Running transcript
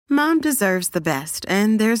Mom deserves the best,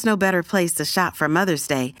 and there's no better place to shop for Mother's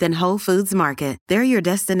Day than Whole Foods Market. They're your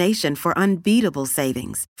destination for unbeatable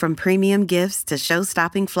savings, from premium gifts to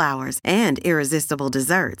show-stopping flowers and irresistible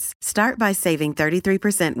desserts. Start by saving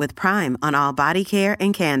 33% with Prime on all body care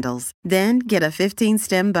and candles. Then get a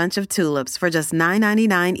 15-stem bunch of tulips for just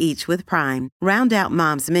 $9.99 each with Prime. Round out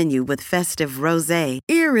Mom's menu with festive rosé,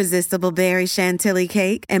 irresistible berry chantilly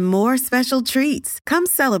cake, and more special treats. Come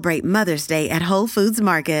celebrate Mother's Day at Whole Foods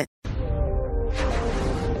Market.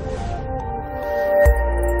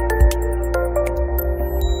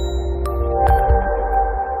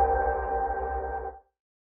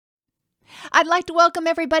 I'd like to welcome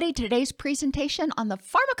everybody to today's presentation on the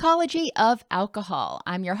pharmacology of alcohol.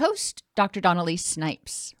 I'm your host, Dr. Dawn-Elise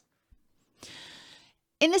Snipes.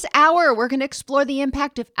 In this hour, we're going to explore the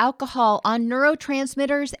impact of alcohol on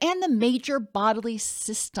neurotransmitters and the major bodily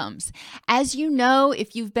systems. As you know,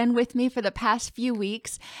 if you've been with me for the past few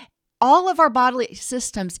weeks, all of our bodily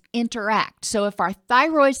systems interact. So if our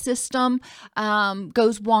thyroid system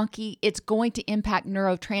goes wonky, it's going to impact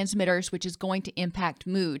neurotransmitters, which is going to impact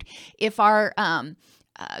mood. If our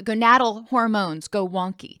gonadal hormones go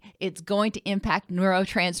wonky, it's going to impact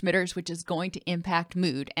neurotransmitters, which is going to impact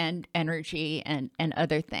mood and energy and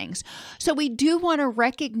other things. So we do want to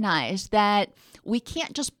recognize that we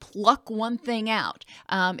can't just pluck one thing out.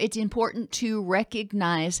 It's important to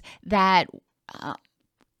recognize that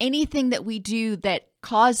anything that we do that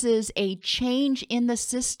causes a change in the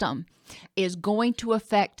system is going to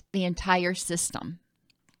affect the entire system.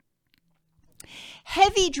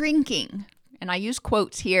 Heavy drinking, and I use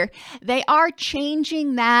quotes here, they are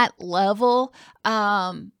changing that level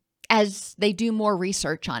as they do more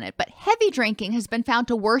research on it. But heavy drinking has been found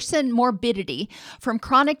to worsen morbidity from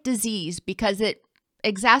chronic disease because it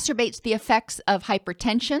exacerbates the effects of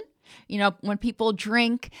hypertension. You know, when people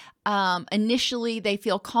drink, initially they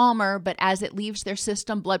feel calmer, but as it leaves their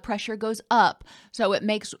system, blood pressure goes up. So it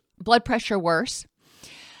makes blood pressure worse.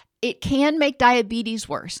 It can make diabetes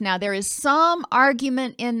worse. Now, there is some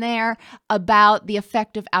argument in there about the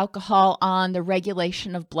effect of alcohol on the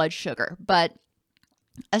regulation of blood sugar, but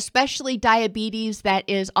especially diabetes that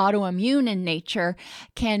is autoimmune in nature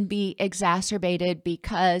can be exacerbated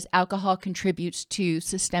because alcohol contributes to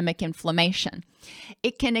systemic inflammation.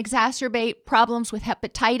 It can exacerbate problems with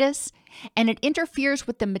hepatitis, and it interferes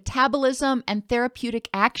with the metabolism and therapeutic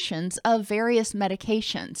actions of various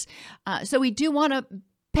medications. So we do want to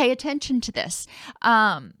pay attention to this.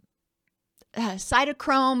 Cytochrome,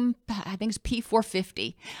 I think it's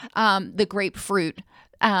P450, the grapefruit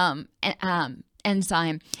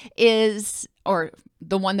enzyme is, or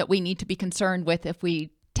the one that we need to be concerned with if we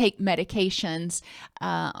take medications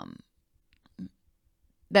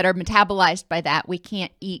that are metabolized by that. We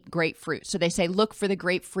can't eat grapefruit. So they say, look for the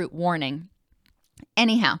grapefruit warning.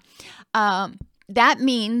 Anyhow, that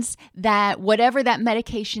means that whatever that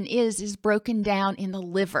medication is broken down in the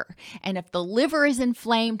liver. And if the liver is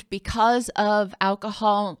inflamed because of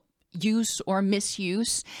alcohol use or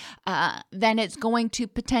misuse, then it's going to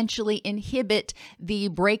potentially inhibit the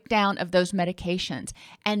breakdown of those medications.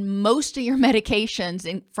 And most of your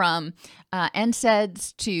medications, from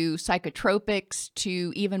NSAIDs to psychotropics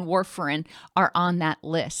to even warfarin, are on that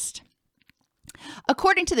list.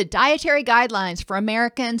 According to the Dietary Guidelines for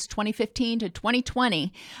Americans 2015 to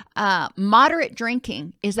 2020, moderate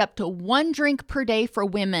drinking is up to 1 drink per day for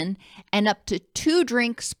women and up to 2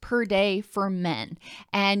 drinks per day for men.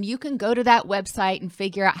 And you can go to that website and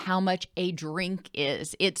figure out how much a drink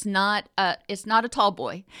is. It's not a tall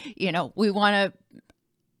boy. You know, we want to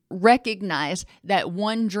recognize that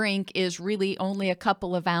 1 drink is really only a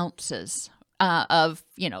couple of ounces of,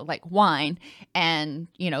 like wine, and,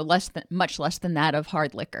 much less than that of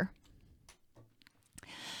hard liquor.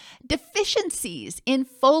 Deficiencies in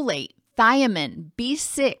folate, thiamine,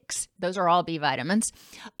 B6, those are all B vitamins,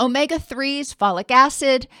 omega-3s, folic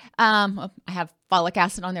acid, I have folic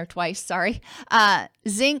acid on there twice, sorry,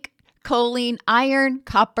 zinc, choline, iron,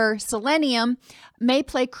 copper, selenium may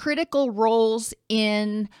play critical roles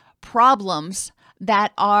in problems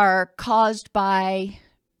that are caused by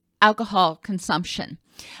alcohol consumption.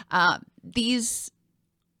 These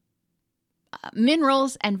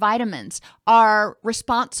minerals and vitamins are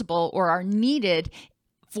responsible or are needed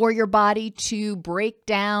for your body to break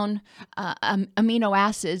down amino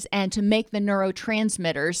acids and to make the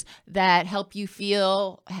neurotransmitters that help you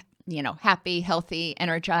feel, happy, healthy,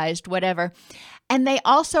 energized, whatever. And they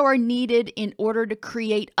also are needed in order to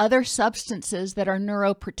create other substances that are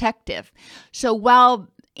neuroprotective. So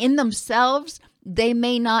while in themselves, they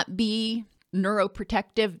may not be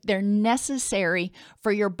neuroprotective, they're necessary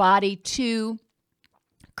for your body to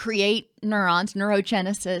create neurons,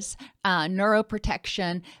 neurogenesis,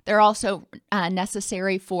 neuroprotection. They're also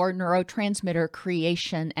necessary for neurotransmitter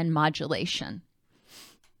creation and modulation.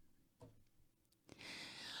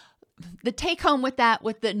 The take home with that,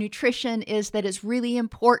 with the nutrition, is that it's really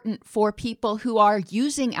important for people who are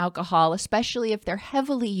using alcohol, especially if they're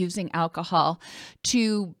heavily using alcohol,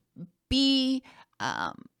 to be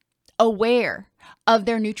aware of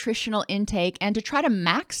their nutritional intake and to try to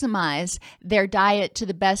maximize their diet to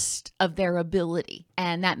the best of their ability.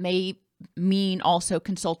 And that may mean also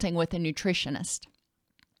consulting with a nutritionist.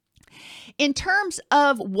 In terms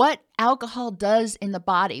of what alcohol does in the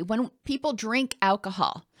body, when people drink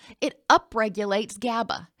alcohol, it upregulates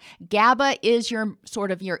GABA. GABA is your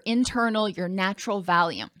internal, your natural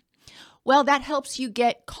Valium. Well, that helps you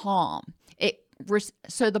get calm.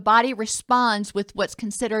 So the body responds with what's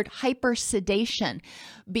considered hypersedation,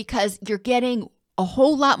 because you're getting a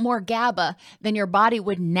whole lot more GABA than your body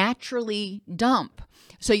would naturally dump.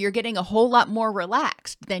 So you're getting a whole lot more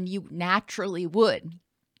relaxed than you naturally would.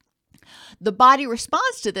 The body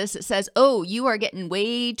responds to this. It says, oh, you are getting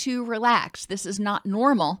way too relaxed. This is not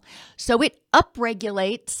normal. So it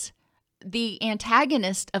upregulates the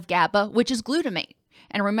antagonist of GABA, which is glutamate.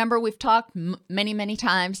 And remember, we've talked many, many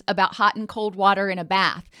times about hot and cold water in a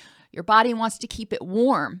bath. Your body wants to keep it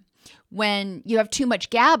warm. When you have too much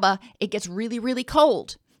GABA, it gets really, really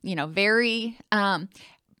cold.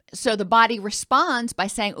 So the body responds by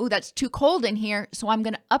saying, oh, that's too cold in here, so I'm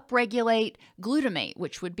going to upregulate glutamate,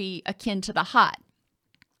 which would be akin to the hot.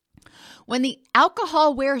 When the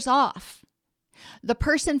alcohol wears off, the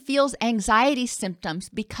person feels anxiety symptoms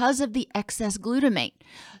because of the excess glutamate.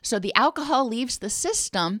 So the alcohol leaves the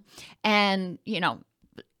system and,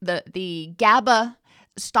 the GABA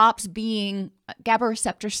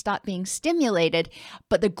receptors stop being stimulated,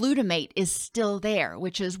 but the glutamate is still there,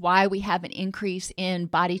 which is why we have an increase in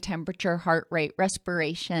body temperature, heart rate,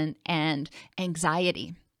 respiration, and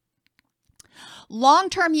anxiety.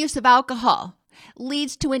 Long-term use of alcohol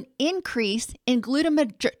leads to an increase in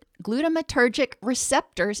glutamatergic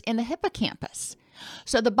receptors in the hippocampus.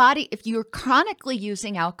 So the body, if you're chronically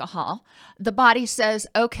using alcohol, the body says,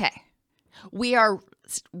 okay, we are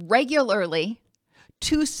regularly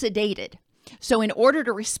too sedated. So in order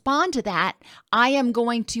to respond to that, I am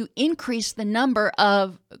going to increase the number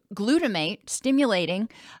of glutamate stimulating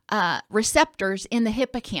receptors in the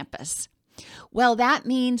hippocampus. Well, that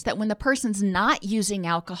means that when the person's not using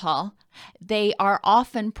alcohol, they are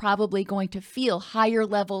often probably going to feel higher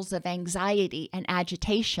levels of anxiety and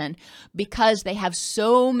agitation because they have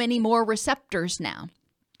so many more receptors now.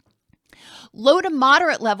 Low to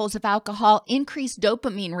moderate levels of alcohol increase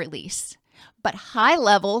dopamine release, but high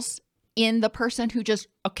levels in the person who just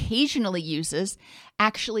occasionally uses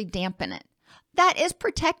actually dampen it. That is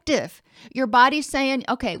protective. Your body's saying,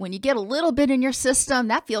 okay, when you get a little bit in your system,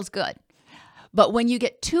 that feels good. But when you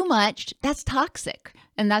get too much, that's toxic.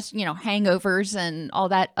 And that's, hangovers and all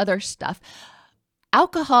that other stuff.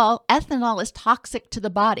 Ethanol is toxic to the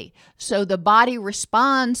body. So the body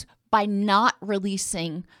responds by not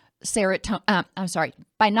releasing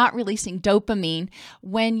dopamine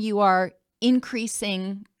when you are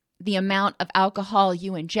increasing the amount of alcohol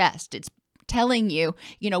you ingest. It's telling you,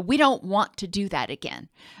 we don't want to do that again.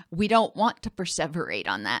 We don't want to perseverate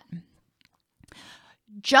on that.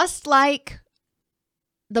 Just like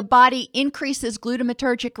the body increases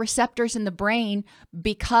glutamatergic receptors in the brain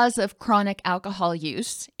because of chronic alcohol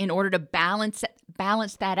use in order to balance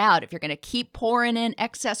that out. If you're going to keep pouring in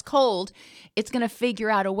excess cold, it's going to figure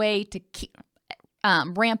out a way to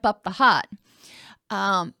ramp up the hot.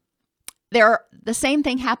 The same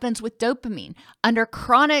thing happens with dopamine. Under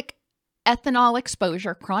chronic ethanol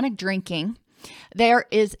exposure, chronic drinking, there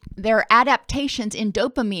are adaptations in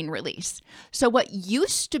dopamine release. So what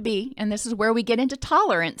used to be, and this is where we get into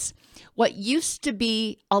tolerance, what used to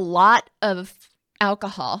be a lot of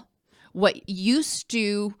alcohol, what used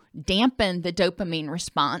to dampen the dopamine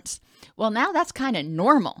response, well, now that's kind of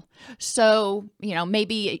normal. So,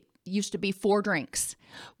 maybe it used to be 4 drinks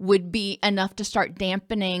would be enough to start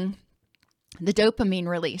dampening the dopamine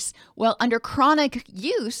release. Well, under chronic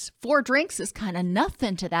use, 4 drinks is kind of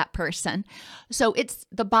nothing to that person. So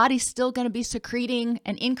the body's still going to be secreting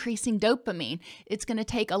and increasing dopamine. It's going to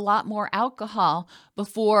take a lot more alcohol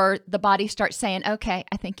before the body starts saying, okay,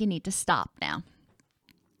 I think you need to stop now.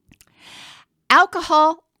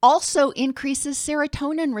 Alcohol also increases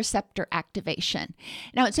serotonin receptor activation.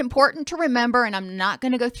 Now, it's important to remember, and I'm not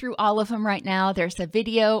going to go through all of them right now. There's a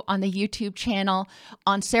video on the YouTube channel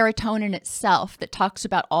on serotonin itself that talks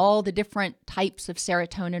about all the different types of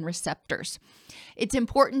serotonin receptors. It's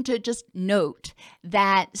important to just note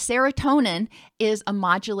that serotonin is a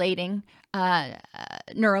modulating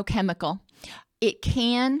neurochemical. It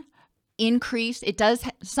can increase,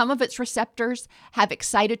 some of its receptors have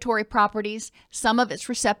excitatory properties, some of its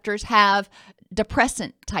receptors have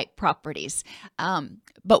depressant type properties.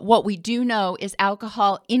 But what we do know is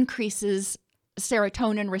alcohol increases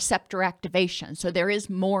serotonin receptor activation. So there is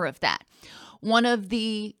more of that. One of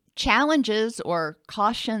the challenges or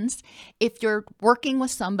cautions, if you're working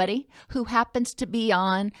with somebody who happens to be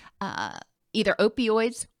on either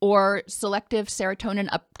opioids or selective serotonin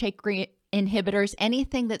uptake inhibitors,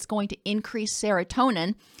 anything that's going to increase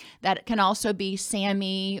serotonin, that can also be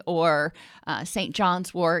SAMe or St.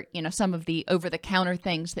 John's wort, some of the over-the-counter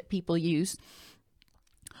things that people use.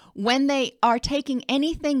 When they are taking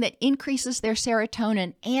anything that increases their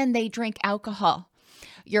serotonin and they drink alcohol,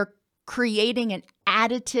 you're creating an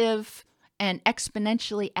additive and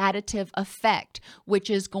exponentially additive effect, which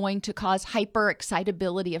is going to cause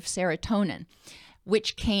hyperexcitability of serotonin,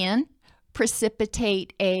 which can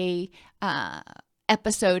precipitate a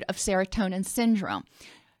episode of serotonin syndrome.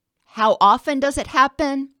 How often does it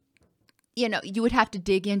happen? You would have to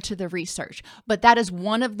dig into the research, but that is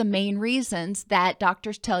one of the main reasons that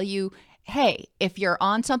doctors tell you, hey, if you're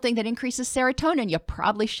on something that increases serotonin, you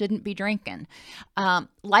probably shouldn't be drinking.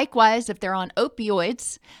 Likewise, if they're on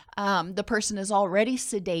opioids, the person is already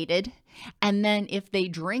sedated. And then if they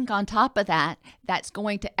drink on top of that, that's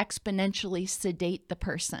going to exponentially sedate the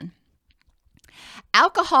person.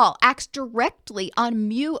 Alcohol acts directly on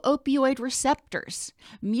mu-opioid receptors.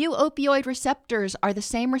 Mu-opioid receptors are the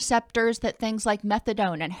same receptors that things like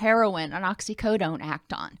methadone and heroin and oxycodone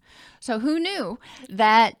act on. So who knew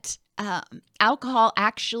that alcohol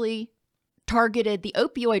actually targeted the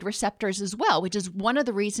opioid receptors as well, which is one of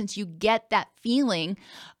the reasons you get that feeling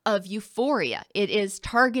of euphoria. It is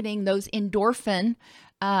targeting those endorphin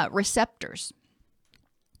receptors.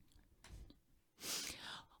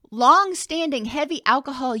 Long-standing heavy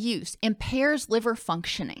alcohol use impairs liver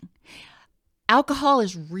functioning. Alcohol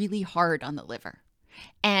is really hard on the liver,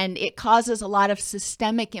 and it causes a lot of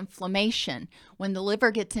systemic inflammation. When the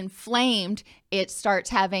liver gets inflamed, it starts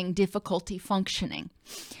having difficulty functioning.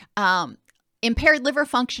 Impaired liver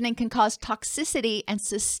functioning can cause toxicity and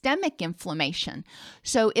systemic inflammation.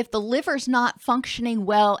 So if the liver's not functioning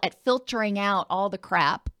well at filtering out all the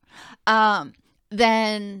crap,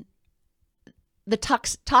 then the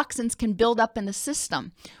toxins can build up in the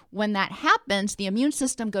system. When that happens, the immune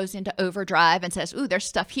system goes into overdrive and says, ooh, there's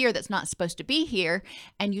stuff here that's not supposed to be here,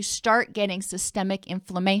 and you start getting systemic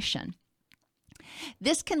inflammation.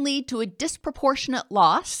 This can lead to a disproportionate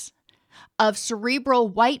loss of cerebral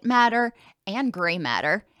white matter and gray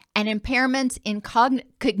matter and impairments in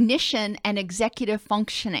cognition and executive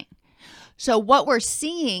functioning. So what we're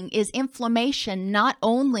seeing is inflammation not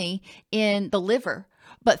only in the liver,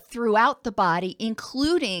 but throughout the body,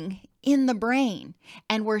 including in the brain.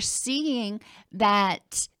 And we're seeing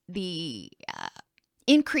that the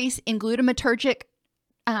increase in glutamatergic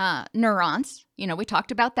neurons, we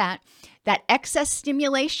talked about that excess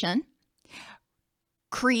stimulation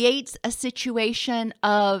creates a situation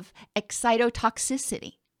of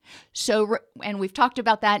excitotoxicity. So, and we've talked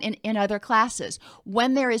about that in other classes.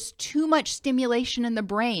 When there is too much stimulation in the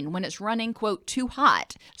brain, when it's running, quote, too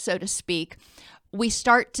hot, so to speak, we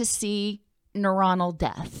start to see neuronal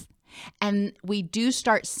death. And we do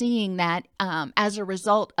start seeing that as a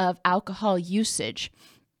result of alcohol usage.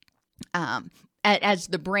 As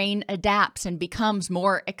the brain adapts and becomes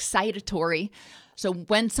more excitatory. So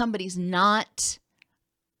when somebody's not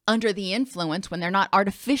under the influence, when they're not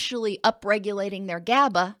artificially upregulating their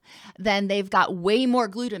GABA, then they've got way more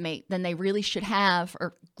glutamate than they really should have,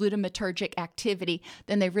 or glutamatergic activity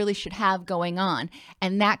than they really should have going on.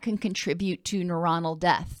 And that can contribute to neuronal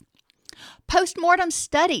death. Postmortem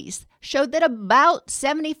studies showed that about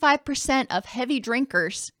 75% of heavy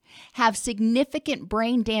drinkers have significant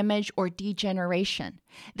brain damage or degeneration.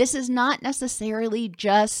 This is not necessarily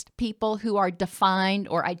just people who are defined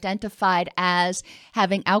or identified as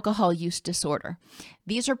having alcohol use disorder.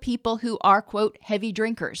 These are people who are, quote, heavy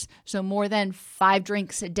drinkers, so more than 5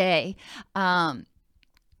 drinks a day.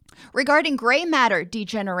 Regarding gray matter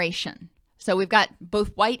degeneration, so we've got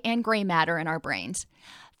both white and gray matter in our brains.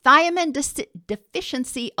 Thiamine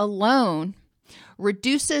deficiency alone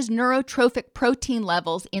reduces neurotrophic protein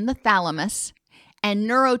levels in the thalamus and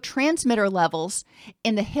neurotransmitter levels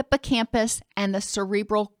in the hippocampus and the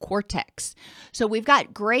cerebral cortex. So we've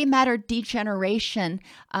got gray matter degeneration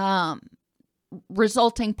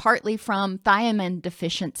resulting partly from thiamine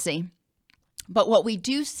deficiency. But what we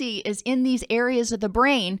do see is in these areas of the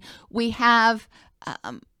brain, we have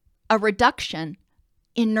a reduction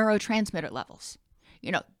in neurotransmitter levels.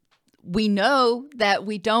 We know that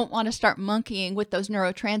we don't want to start monkeying with those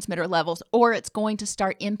neurotransmitter levels, or it's going to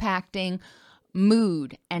start impacting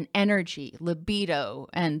mood and energy, libido,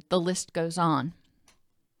 and the list goes on.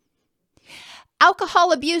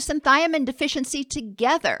 Alcohol abuse and thiamine deficiency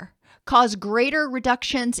together cause greater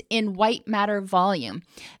reductions in white matter volume.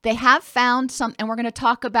 They have found some, and we're going to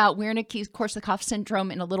talk about Wernicke-Korsakoff syndrome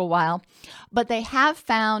in a little while, but they have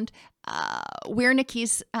found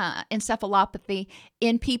Wernicke's encephalopathy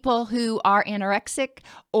in people who are anorexic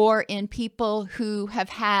or in people who have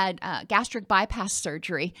had gastric bypass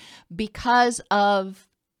surgery because of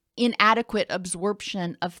inadequate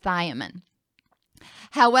absorption of thiamine.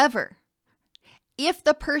 However, if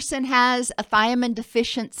the person has a thiamine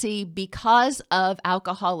deficiency because of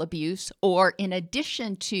alcohol abuse or in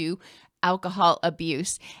addition to alcohol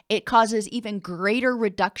abuse, it causes even greater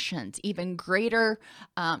reductions, even greater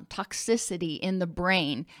toxicity in the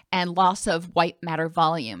brain and loss of white matter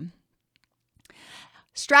volume.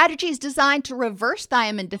 Strategies designed to reverse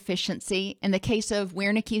thiamine deficiency, in the case of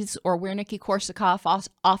Wernicke's or Wernicke-Korsakoff,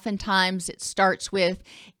 oftentimes it starts with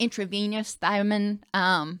intravenous thiamine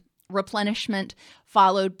replenishment,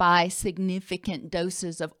 followed by significant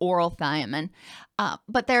doses of oral thiamine.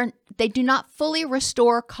 But they do not fully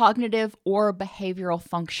restore cognitive or behavioral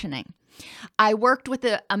functioning. I worked with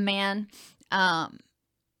a man, and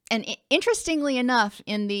interestingly enough,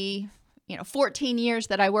 in the 14 years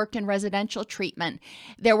that I worked in residential treatment,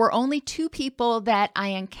 there were only 2 people that I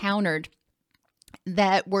encountered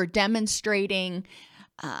that were demonstrating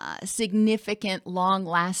significant,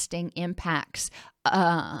 long-lasting impacts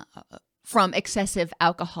from excessive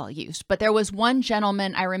alcohol use. But there was one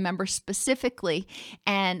gentleman I remember specifically,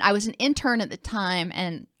 and I was an intern at the time,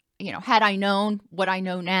 and had I known what I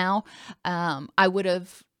know now, I would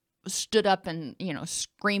have stood up and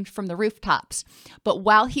screamed from the rooftops. But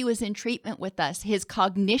while he was in treatment with us, his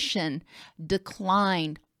cognition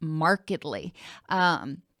declined markedly,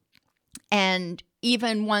 and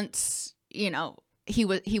even once he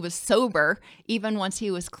was sober, even once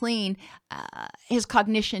he was clean, his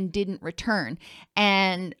cognition didn't return.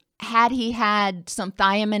 And had he had some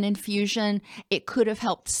thiamine infusion, it could have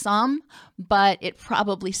helped some, but it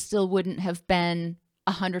probably still wouldn't have been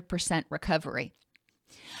 100% recovery.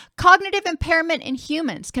 Cognitive impairment in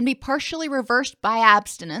humans can be partially reversed by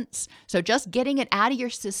abstinence, so just getting it out of your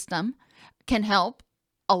system can help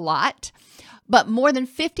a lot. But more than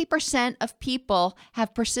 50% of people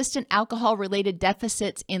have persistent alcohol-related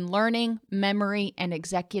deficits in learning, memory, and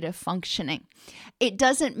executive functioning. It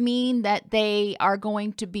doesn't mean that they are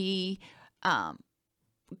going to be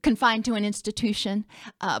confined to an institution,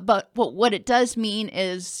 but what it does mean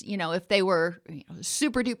is, if they were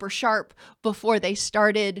super duper sharp before they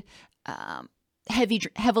started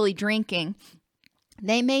heavily drinking,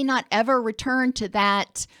 they may not ever return to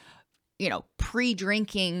that,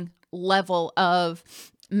 pre-drinking level of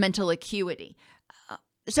mental acuity.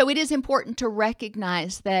 So it is important to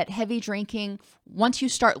recognize that heavy drinking, once you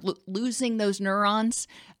start losing those neurons,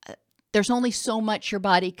 there's only so much your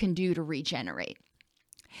body can do to regenerate.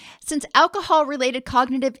 Since alcohol-related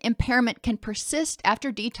cognitive impairment can persist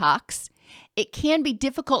after detox, it can be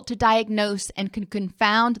difficult to diagnose and can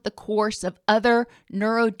confound the course of other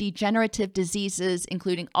neurodegenerative diseases,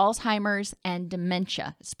 including Alzheimer's and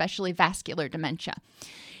dementia, especially vascular dementia.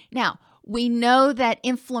 Now, we know that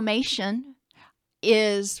inflammation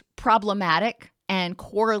is problematic and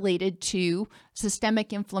correlated to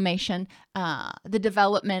systemic inflammation, the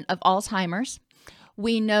development of Alzheimer's.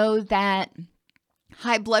 We know that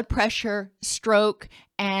high blood pressure, stroke,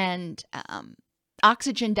 and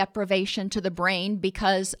oxygen deprivation to the brain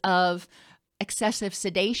because of excessive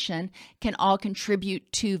sedation can all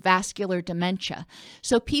contribute to vascular dementia.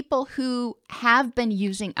 So people who have been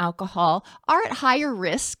using alcohol are at higher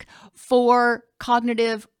risk for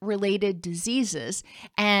cognitive related diseases.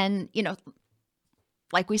 And,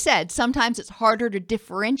 like we said, sometimes it's harder to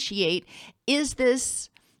differentiate, is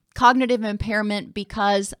this cognitive impairment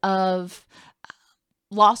because of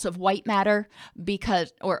loss of white matter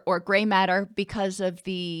or gray matter because of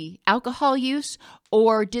the alcohol use,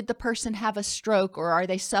 or did the person have a stroke, or are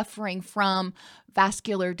they suffering from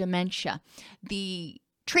vascular dementia? The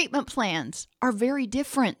treatment plans are very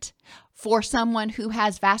different for someone who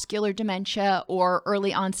has vascular dementia or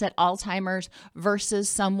early onset Alzheimer's versus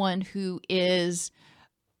someone who is,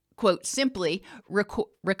 quote, simply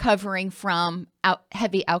recovering from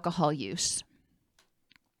heavy alcohol use.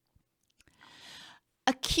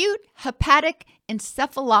 Acute hepatic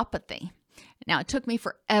encephalopathy. Now, it took me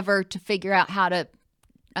forever to figure out how to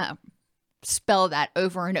spell that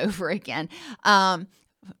over and over again.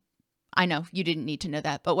 I know you didn't need to know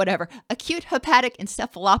that, but whatever. Acute hepatic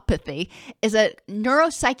encephalopathy is a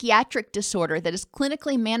neuropsychiatric disorder that is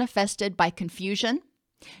clinically manifested by confusion,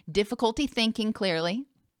 difficulty thinking clearly,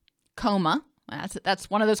 coma, that's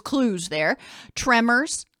one of those clues there,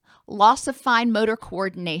 tremors, loss of fine motor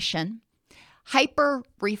coordination,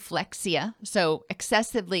 hyperreflexia, so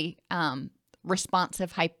excessively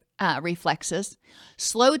responsive reflexes,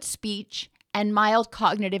 slowed speech, and mild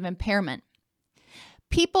cognitive impairment.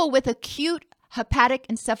 People with acute hepatic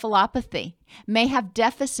encephalopathy may have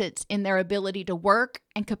deficits in their ability to work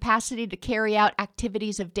and capacity to carry out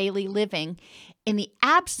activities of daily living in the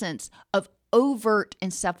absence of overt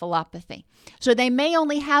encephalopathy. So they may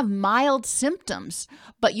only have mild symptoms,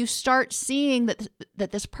 but you start seeing that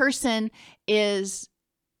this person is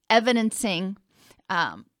evidencing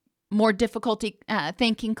more difficulty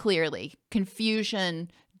thinking clearly,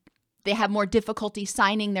 confusion. They have more difficulty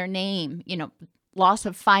signing their name, loss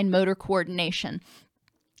of fine motor coordination.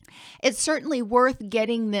 It's certainly worth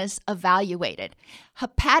getting this evaluated.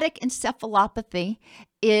 Hepatic encephalopathy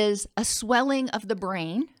is a swelling of the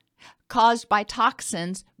brain caused by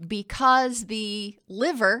toxins because the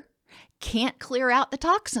liver can't clear out the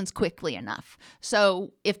toxins quickly enough.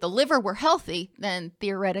 So if the liver were healthy, then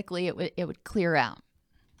theoretically it would clear out.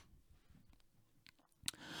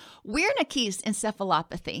 Wernicke's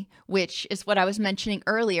encephalopathy, which is what I was mentioning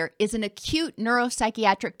earlier, is an acute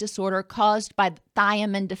neuropsychiatric disorder caused by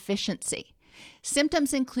thiamine deficiency.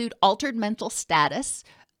 Symptoms include altered mental status.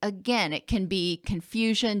 Again, it can be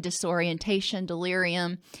confusion, disorientation,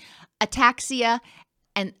 delirium, ataxia,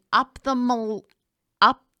 and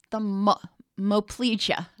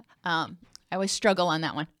ophthalmoplegia. I always struggle on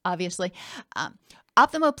that one, obviously.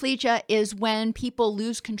 Ophthalmoplegia is when people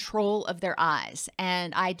lose control of their eyes.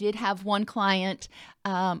 And I did have one client,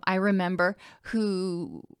 I remember,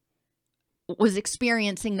 who was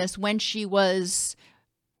experiencing this when she was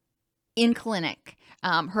in clinic.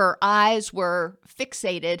 Her eyes were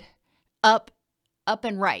fixated up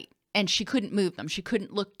and right, and she couldn't move them. She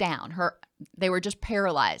couldn't look down. They were just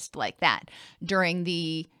paralyzed like that during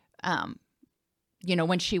the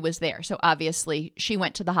when she was there. So obviously she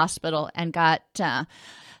went to the hospital and got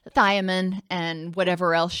thiamine and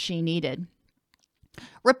whatever else she needed.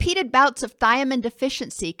 Repeated bouts of thiamine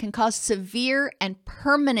deficiency can cause severe and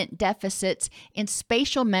permanent deficits in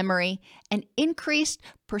spatial memory and increased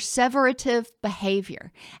perseverative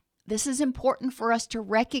behavior. This is important for us to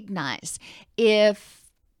recognize. If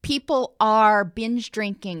people are binge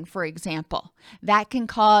drinking, for example, that can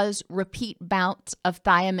cause repeat bouts of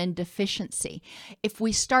thiamine deficiency. If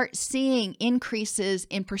we start seeing increases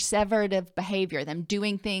in perseverative behavior, them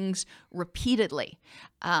doing things repeatedly,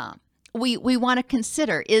 we want to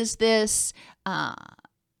consider, is this,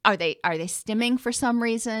 are they stimming for some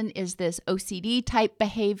reason? Is this OCD type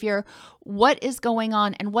behavior? What is going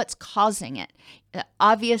on and what's causing it?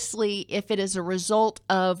 Obviously, if it is a result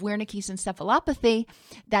of Wernicke's encephalopathy,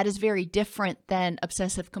 that is very different than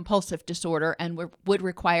obsessive compulsive disorder and would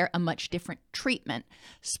require a much different treatment,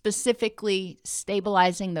 specifically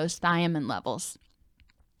stabilizing those thiamine levels.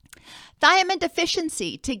 Thiamine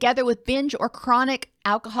deficiency, together with binge or chronic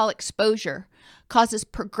alcohol exposure, causes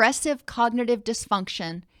progressive cognitive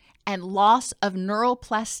dysfunction and loss of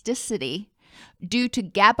neuroplasticity due to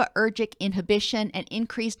GABAergic inhibition and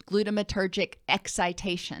increased glutamatergic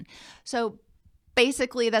excitation. So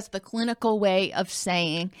basically, that's the clinical way of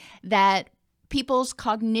saying that people's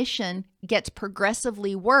cognition gets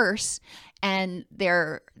progressively worse and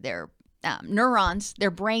their neurons,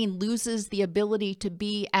 their brain loses the ability to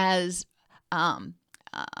be as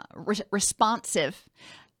responsive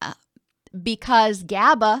because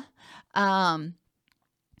GABA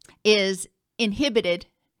is inhibited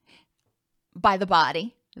by the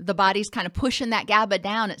body. The body's kind of pushing that GABA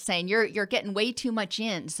down. It's saying you're getting way too much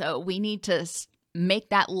in, so we need to make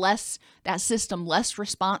that system less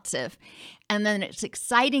responsive. And then it's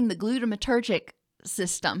exciting the glutamatergic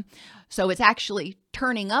system, so it's actually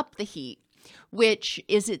turning up the heat, which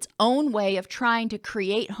is its own way of trying to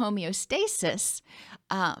create homeostasis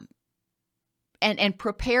and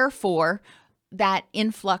prepare for that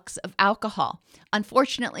influx of alcohol.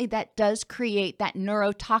 Unfortunately, that does create that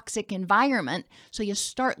neurotoxic environment, so you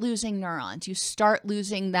start losing neurons, you start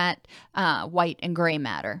losing that white and gray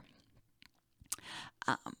matter.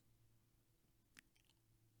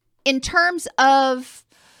 In terms of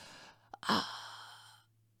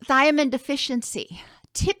thiamine deficiency,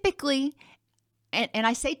 typically, and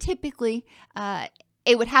I say typically,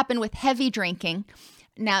 it would happen with heavy drinking.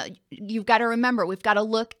 Now, you've got to remember, we've got to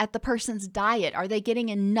look at the person's diet. Are they getting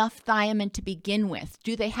enough thiamine to begin with?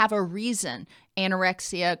 Do they have a reason,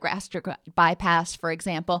 anorexia, gastric bypass, for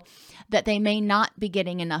example, that they may not be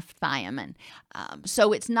getting enough thiamine?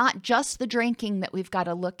 So it's not just the drinking that we've got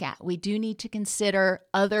to look at. We do need to consider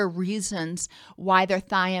other reasons why their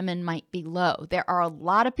thiamine might be low. There are a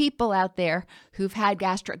lot of people out there who've had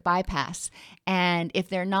gastric bypass, and if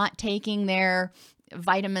they're not taking their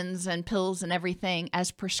vitamins and pills and everything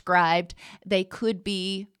as prescribed, they could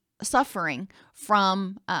be suffering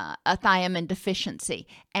from a thiamine deficiency,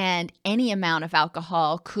 and any amount of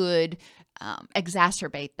alcohol could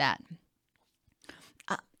exacerbate that.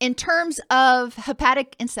 In terms of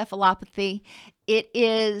hepatic encephalopathy, it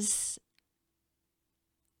is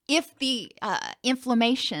if the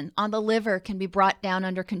inflammation on the liver can be brought down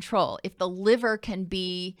under control, if the liver can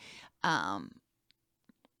be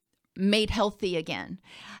made healthy again,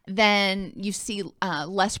 then you see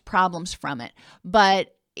less problems from it.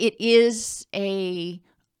 But it is a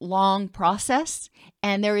long process,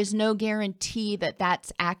 and there is no guarantee that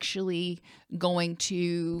that's actually going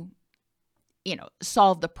to,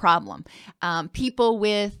 solve the problem. People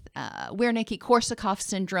with Wernicke-Korsakoff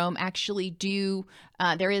syndrome actually do,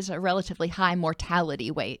 there is a relatively high mortality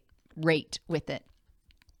rate with it.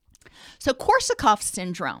 So Korsakoff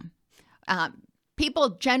syndrome,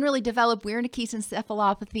 people generally develop Wernicke's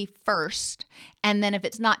encephalopathy first, and then if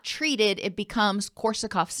it's not treated, it becomes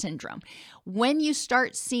Korsakoff syndrome. When you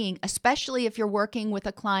start seeing, especially if you're working with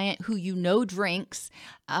a client who drinks,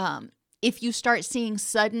 if you start seeing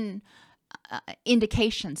sudden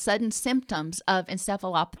indications, sudden symptoms of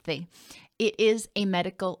encephalopathy, it is a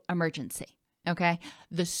medical emergency, okay?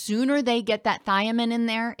 The sooner they get that thiamine in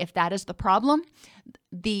there, if that is the problem,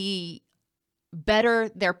 the better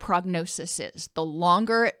their prognosis is. The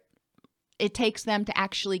longer it takes them to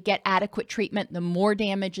actually get adequate treatment, the more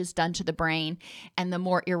damage is done to the brain and the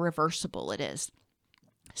more irreversible it is.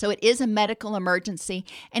 So it is a medical emergency,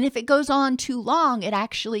 and if it goes on too long, it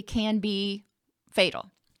actually can be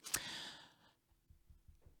fatal.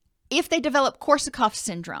 If they develop Korsakoff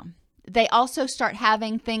syndrome, they also start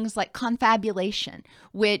having things like confabulation,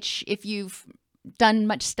 which, if you've done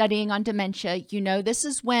much studying on dementia, this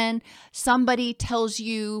is when somebody tells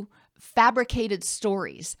you fabricated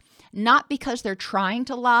stories, not because they're trying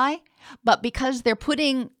to lie, but because they're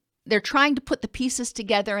trying to put the pieces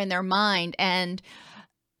together in their mind and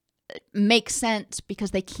make sense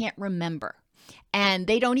because they can't remember. And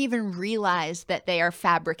they don't even realize that they are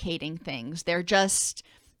fabricating things.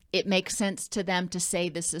 It makes sense to them to say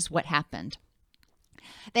this is what happened.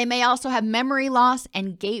 They may also have memory loss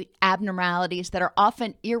and gait abnormalities that are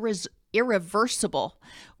often irreversible,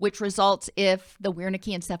 which results if the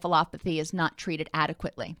Wernicke encephalopathy is not treated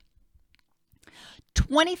adequately.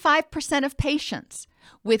 25% of patients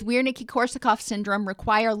with Wernicke-Korsakoff syndrome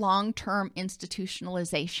require long-term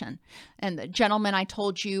institutionalization. And the gentleman I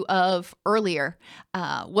told you of earlier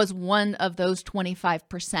was one of those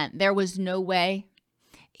 25%. There was no way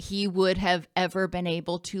he would have ever been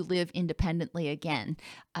able to live independently again.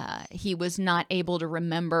 He was not able to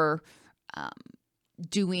remember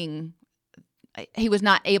he was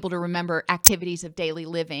not able to remember activities of daily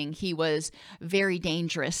living. He was very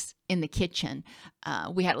dangerous in the kitchen.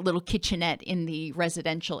 We had a little kitchenette in the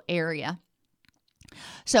residential area.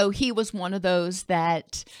 So he was one of those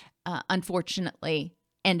that unfortunately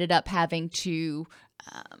ended up having to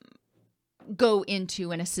go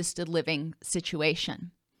into an assisted living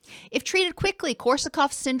situation. If treated quickly,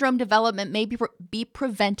 Korsakoff syndrome development may be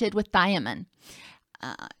prevented with thiamine.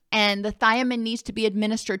 And the thiamine needs to be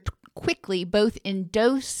administered quickly, both in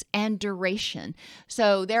dose and duration.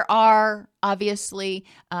 So there are obviously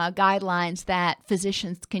guidelines that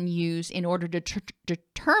physicians can use in order to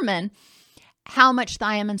determine how much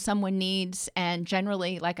thiamine someone needs. And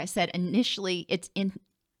generally, like I said, initially it's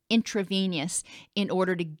intravenous in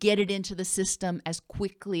order to get it into the system as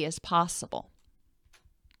quickly as possible.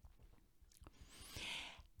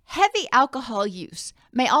 Heavy alcohol use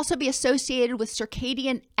may also be associated with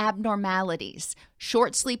circadian abnormalities,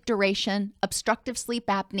 short sleep duration, obstructive sleep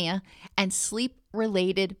apnea, and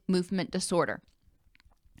sleep-related movement disorder.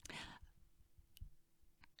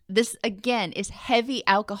 This, again, is heavy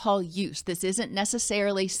alcohol use. This isn't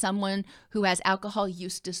necessarily someone who has alcohol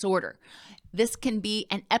use disorder. This can be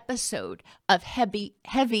an episode of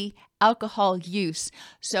heavy alcohol use.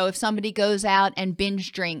 So if somebody goes out and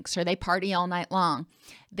binge drinks or they party all night long,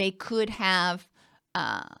 they could have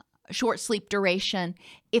short sleep duration,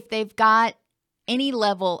 if they've got any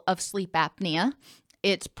level of sleep apnea,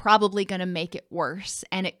 it's probably going to make it worse,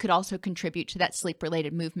 and it could also contribute to that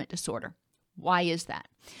sleep-related movement disorder. Why is that?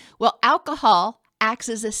 Well, alcohol acts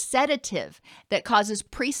as a sedative that causes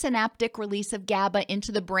presynaptic release of GABA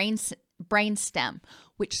into the brain stem,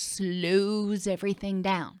 which slows everything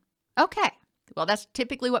down. Okay, well, that's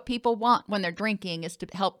typically what people want when they're drinking, is to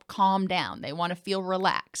help calm down. They want to feel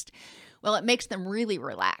relaxed. Well, it makes them really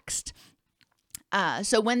relaxed.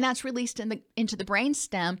 So when that's released into the brain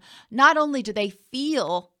stem, not only do they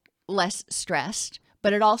feel less stressed,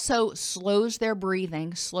 but it also slows their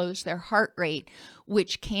breathing, slows their heart rate,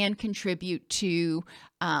 which can contribute to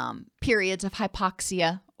periods of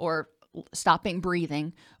hypoxia or stopping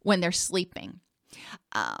breathing when they're sleeping.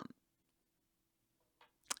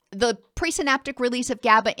 The presynaptic release of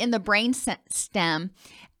GABA in the brain stem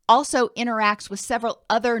also interacts with several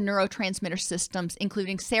other neurotransmitter systems,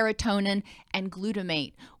 including serotonin and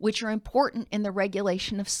glutamate, which are important in the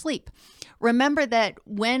regulation of sleep. Remember that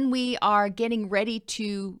when we are getting ready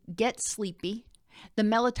to get sleepy, the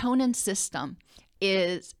melatonin system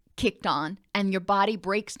is kicked on, and your body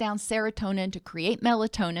breaks down serotonin to create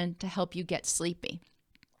melatonin to help you get sleepy.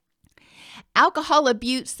 Alcohol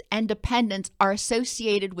abuse and dependence are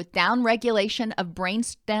associated with downregulation of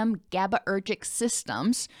brainstem GABAergic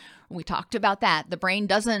systems. We talked about that. The brain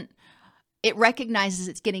it recognizes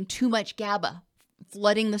it's getting too much GABA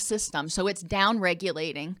flooding the system, so it's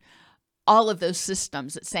downregulating all of those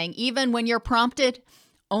systems. It's saying, even when you're prompted,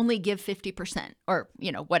 only give 50% or,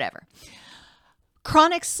 whatever.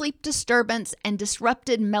 Chronic sleep disturbance and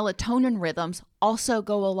disrupted melatonin rhythms also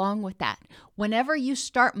go along with that. Whenever you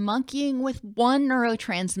start monkeying with one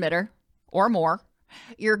neurotransmitter or more,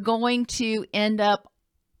 you're going to end up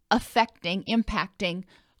impacting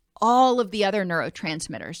all of the other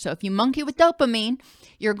neurotransmitters. So if you monkey with dopamine,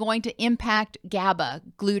 you're going to impact GABA,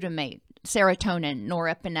 glutamate, serotonin,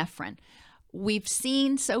 norepinephrine. We've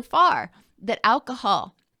seen so far that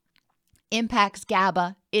alcohol impacts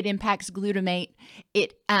GABA, it impacts glutamate,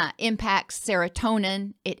 it impacts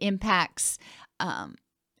serotonin, it impacts and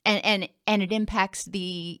it impacts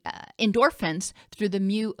the endorphins through the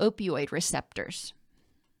mu-opioid receptors.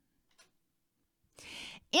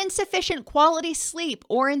 Insufficient quality sleep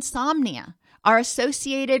or insomnia are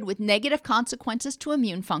associated with negative consequences to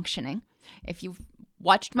immune functioning. If you've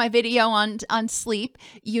watched my video on sleep,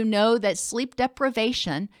 you know that sleep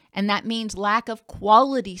deprivation, and that means lack of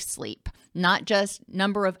quality sleep, not just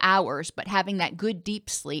number of hours, but having that good deep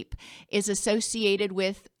sleep, is associated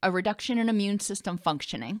with a reduction in immune system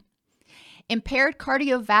functioning, impaired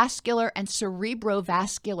cardiovascular and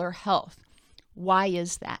cerebrovascular health. Why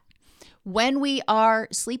is that? When we are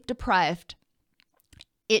sleep deprived,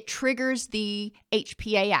 it triggers the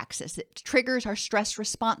HPA axis. It triggers our stress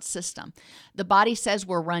response system. The body says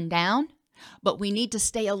we're run down, but we need to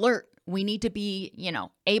stay alert. We need to be,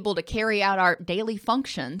 able to carry out our daily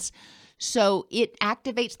functions. So it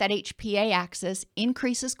activates that HPA axis,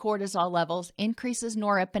 increases cortisol levels, increases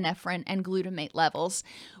norepinephrine and glutamate levels,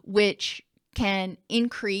 which can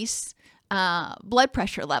increase blood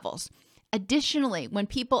pressure levels. Additionally, when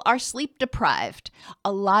people are sleep deprived,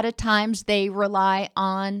 a lot of times they rely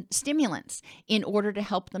on stimulants in order to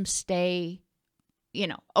help them stay,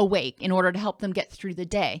 awake, in order to help them get through the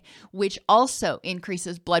day, which also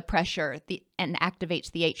increases blood pressure and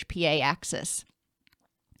activates the HPA axis.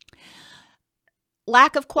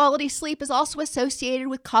 Lack of quality sleep is also associated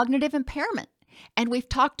with cognitive impairment. And we've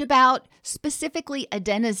talked about specifically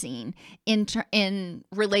adenosine in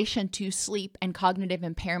relation to sleep and cognitive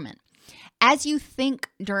impairment. As you think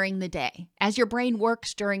during the day, as your brain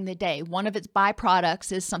works during the day, one of its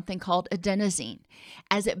byproducts is something called adenosine.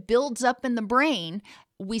 As it builds up in the brain,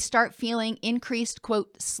 we start feeling increased,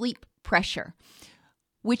 quote, sleep pressure,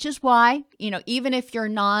 which is why, even if you're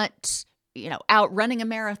not, out running a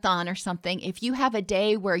marathon or something, if you have a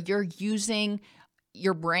day where you're using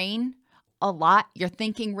your brain a lot, you're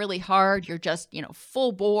thinking really hard, you're just,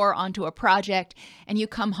 full bore onto a project, and you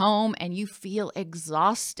come home and you feel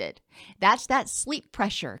exhausted. That's that sleep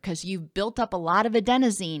pressure because you've built up a lot of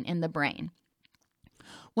adenosine in the brain.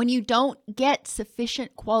 When you don't get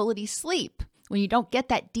sufficient quality sleep, when you don't get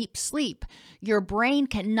that deep sleep, your brain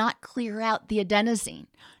cannot clear out the adenosine.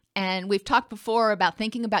 And we've talked before about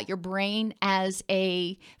thinking about your brain as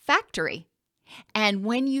a factory. And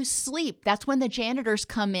when you sleep, that's when the janitors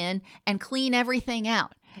come in and clean everything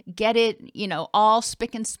out, get it, all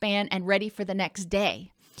spick and span and ready for the next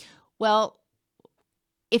day. Well,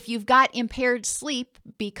 if you've got impaired sleep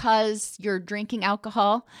because you're drinking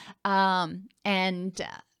alcohol and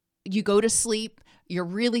you go to sleep, you're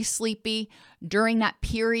really sleepy. During that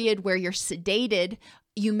period where you're sedated,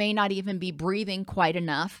 you may not even be breathing quite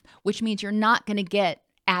enough, which means you're not going to get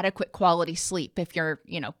adequate quality sleep if you're,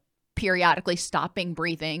 periodically stopping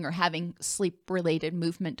breathing or having sleep-related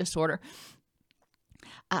movement disorder.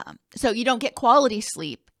 So you don't get quality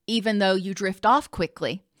sleep, even though you drift off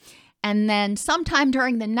quickly. And then sometime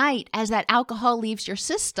during the night, as that alcohol leaves your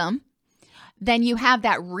system, then you have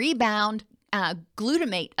that rebound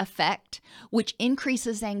glutamate effect, which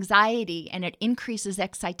increases anxiety and it increases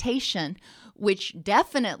excitation, which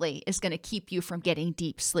definitely is going to keep you from getting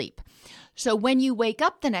deep sleep. So when you wake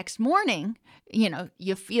up the next morning,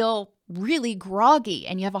 you feel really groggy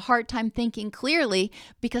and you have a hard time thinking clearly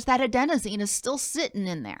because that adenosine is still sitting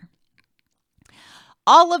in there.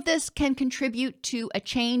 All of this can contribute to a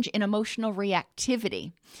change in emotional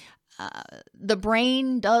reactivity. The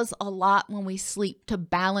brain does a lot when we sleep to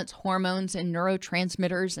balance hormones and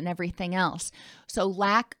neurotransmitters and everything else. So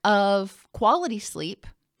lack of quality sleep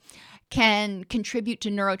can contribute to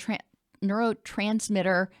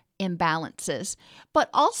neurotransmitter imbalances. But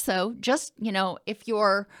also just, if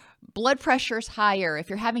your blood pressure is higher, if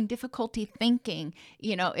you're having difficulty thinking,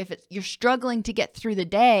 if you're struggling to get through the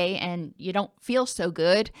day and you don't feel so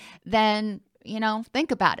good, then,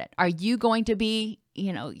 think about it. Are you going to be,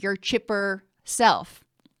 your chipper self?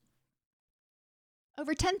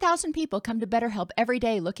 Over 10,000 people come to BetterHelp every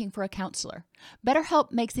day looking for a counselor.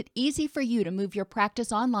 BetterHelp makes it easy for you to move your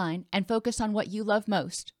practice online and focus on what you love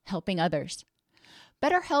most, helping others.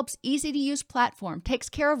 BetterHelp's easy-to-use platform takes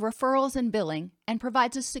care of referrals and billing and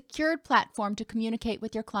provides a secured platform to communicate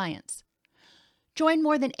with your clients. Join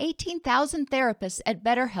more than 18,000 therapists at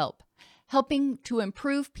BetterHelp, helping to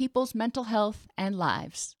improve people's mental health and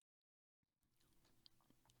lives.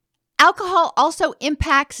 Alcohol also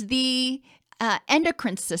impacts the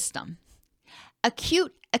endocrine system.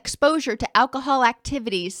 Acute exposure to alcohol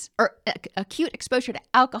activities, or acute exposure to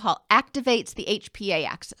alcohol activates the HPA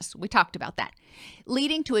axis. We talked about that,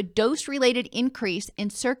 leading to a dose-related increase in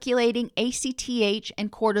circulating ACTH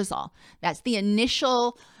and cortisol. That's the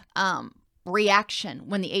initial reaction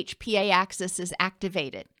when the HPA axis is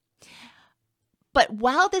activated. But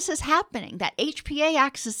while this is happening, that HPA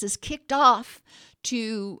axis is kicked off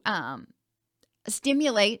to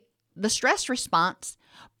stimulate the stress response,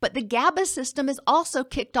 but the GABA system is also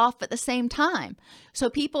kicked off at the same time. So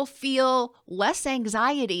people feel less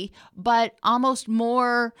anxiety, but almost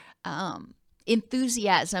more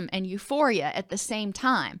enthusiasm and euphoria at the same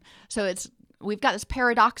time. So we've got this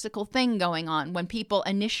paradoxical thing going on when people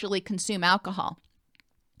initially consume alcohol.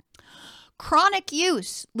 Chronic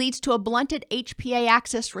use leads to a blunted HPA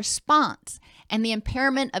axis response and the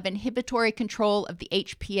impairment of inhibitory control of the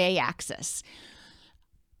HPA axis.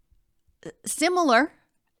 Similar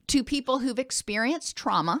to people who've experienced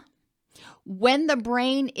trauma, when the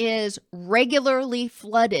brain is regularly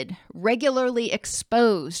flooded, regularly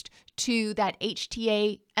exposed to that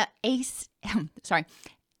ACTH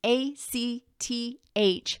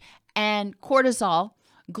and cortisol,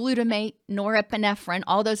 glutamate, norepinephrine,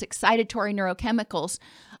 all those excitatory neurochemicals,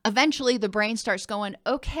 eventually the brain starts going,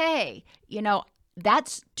 okay,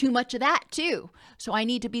 that's too much of that too. So I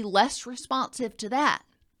need to be less responsive to that,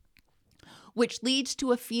 which leads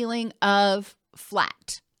to a feeling of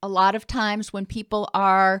flat. A lot of times when people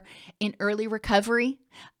are in early recovery,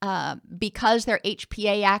 because their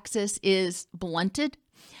HPA axis is blunted,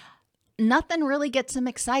 nothing really gets them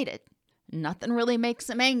excited. Nothing really makes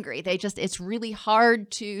them angry. It's really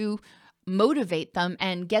hard to motivate them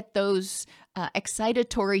and get those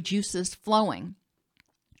excitatory juices flowing.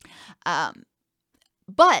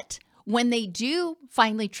 But when they do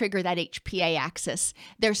finally trigger that HPA axis,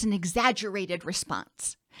 there's an exaggerated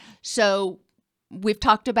response. So we've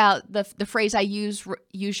talked about the phrase I use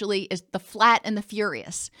usually is the flat and the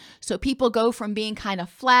furious. So people go from being kind of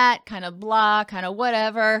flat, kind of blah, kind of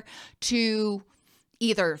whatever, to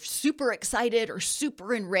either super excited or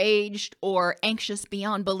super enraged or anxious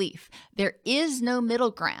beyond belief. There is no middle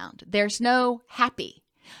ground. There's no happy.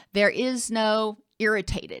 There is no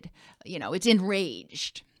irritated. It's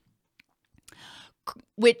enraged.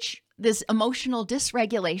 Which this emotional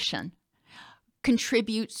dysregulation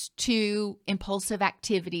contributes to impulsive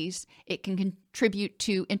activities. It can contribute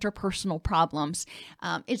to interpersonal problems.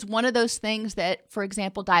 It's one of those things that, for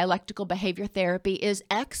example, dialectical behavior therapy is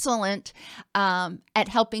excellent at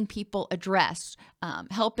helping people address,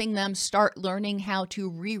 helping them start learning how to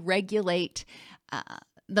re-regulate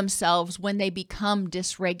themselves when they become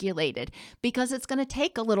dysregulated, because it's going to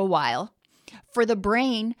take a little while for the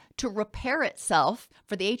brain to repair itself,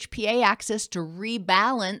 for the HPA axis to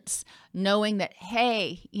rebalance, knowing that,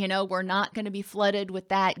 hey, we're not going to be flooded with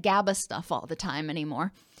that GABA stuff all the time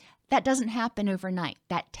anymore. That doesn't happen overnight.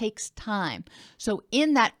 That takes time. So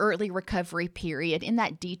in that early recovery period, in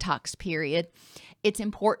that detox period, it's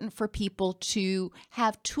important for people to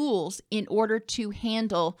have tools in order to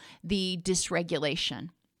handle the dysregulation.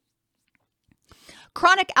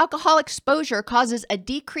 Chronic alcohol exposure causes a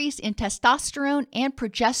decrease in testosterone and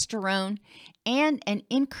progesterone and an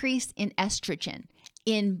increase in estrogen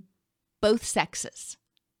in both sexes.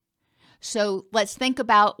 So let's think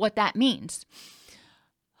about what that means.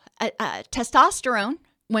 Testosterone,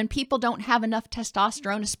 when people don't have enough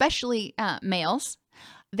testosterone, especially males,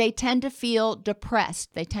 they tend to feel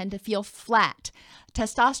depressed. They tend to feel flat.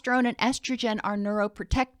 Testosterone and estrogen are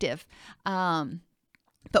neuroprotective.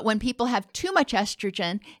 But when people have too much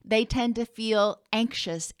estrogen, they tend to feel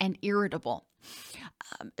anxious and irritable.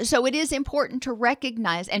 So it is important to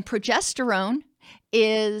recognize, and progesterone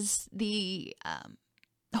is the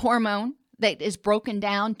hormone that is broken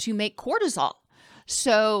down to make cortisol.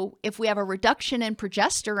 So if we have a reduction in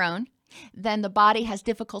progesterone, then the body has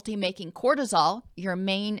difficulty making cortisol, your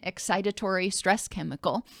main excitatory stress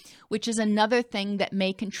chemical, which is another thing that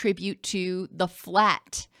may contribute to the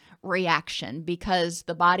flat reaction because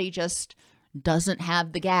the body just doesn't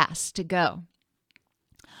have the gas to go.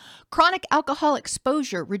 Chronic alcohol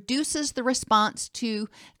exposure reduces the response to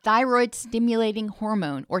thyroid stimulating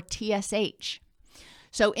hormone, or TSH.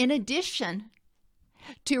 So in addition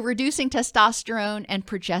to reducing testosterone and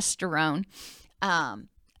progesterone,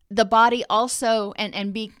 the body also,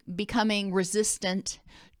 becoming resistant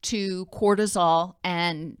to cortisol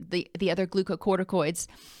and the other glucocorticoids,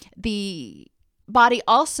 the body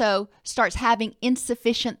also starts having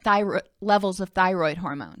insufficient levels of thyroid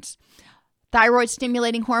hormones. Thyroid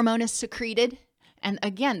stimulating hormone is secreted. And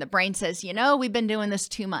again, the brain says, we've been doing this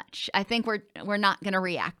too much. I think we're not going to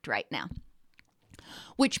react right now.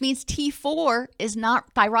 Which means T4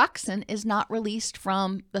 thyroxine is not released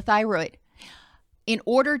from the thyroid. In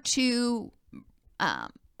order to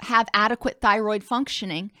have adequate thyroid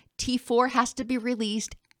functioning, T4 has to be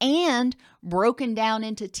released and broken down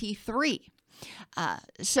into T3.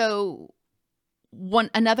 So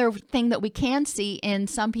another thing that we can see in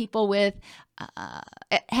some people with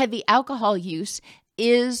heavy alcohol use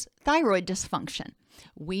is thyroid dysfunction.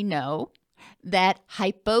 We know that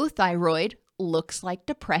hypothyroid looks like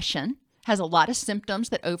depression, has a lot of symptoms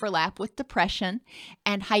that overlap with depression,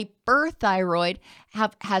 and hyperthyroid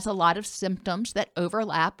has a lot of symptoms that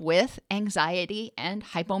overlap with anxiety and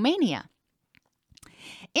hypomania.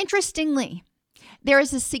 Interestingly, there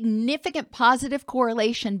is a significant positive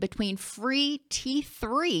correlation between free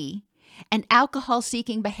T3 and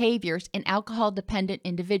alcohol-seeking behaviors in alcohol-dependent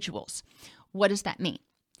individuals. What does that mean?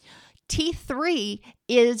 T3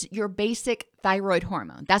 is your basic thyroid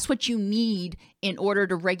hormone. That's what you need in order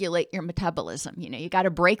to regulate your metabolism. You got to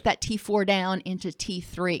break that T4 down into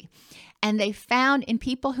T3. And they found in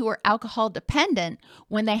people who are alcohol dependent,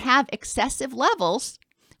 when they have excessive levels,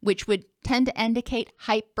 which would tend to indicate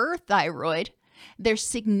hyperthyroid, there's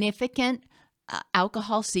significant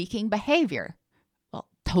alcohol-seeking behavior. Well,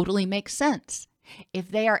 totally makes sense. If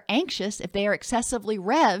they are anxious, if they are excessively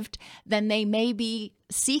revved, then they may be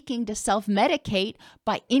seeking to self-medicate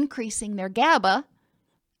by increasing their GABA,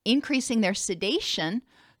 increasing their sedation,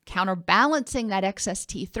 counterbalancing that excess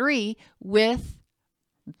T3 with,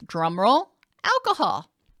 drumroll, alcohol.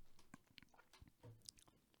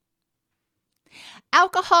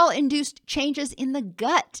 Alcohol-induced changes in the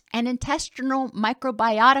gut and intestinal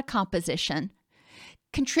microbiota composition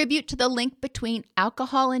contribute to the link between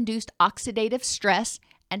alcohol-induced oxidative stress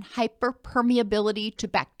and hyperpermeability to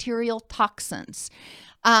bacterial toxins,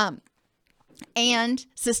 and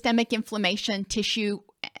systemic inflammation, tissue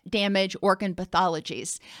damage, organ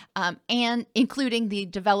pathologies, and including the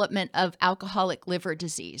development of alcoholic liver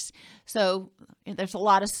disease. So there's a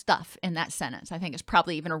lot of stuff in that sentence. I think it's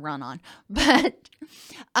probably even a run-on. But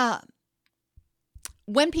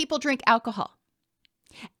when people drink alcohol,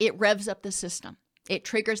 it revs up the system. It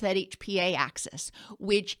triggers that HPA axis,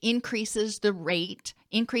 which increases the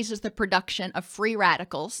production of free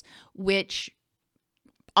radicals, which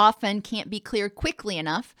often can't be cleared quickly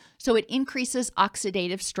enough, so it increases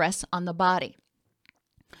oxidative stress on the body.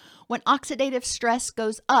 When oxidative stress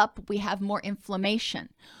goes up, we have more inflammation.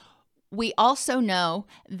 We also know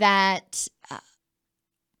that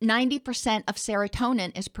 90% of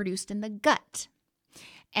serotonin is produced in the gut.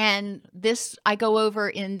 And this I go over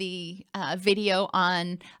in the video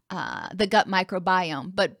on the gut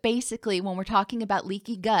microbiome. But basically, when we're talking about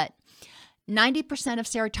leaky gut, 90% of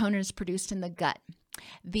serotonin is produced in the gut.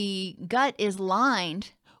 The gut is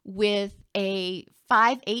lined with a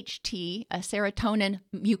 5-HT, a serotonin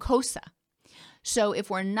mucosa. So if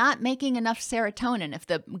we're not making enough serotonin, if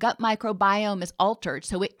the gut microbiome is altered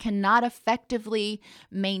so it cannot effectively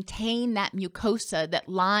maintain that mucosa that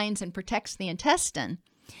lines and protects the intestine,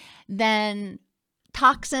 then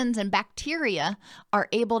toxins and bacteria are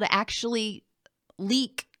able to actually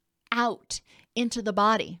leak out into the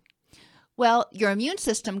body. Well, your immune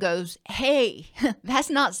system goes, hey, that's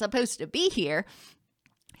not supposed to be here.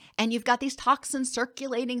 And you've got these toxins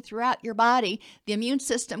circulating throughout your body. The immune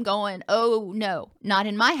system going, oh, no, not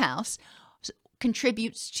in my house,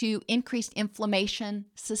 contributes to increased inflammation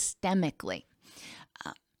systemically.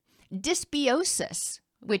 Dysbiosis,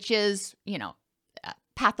 which is,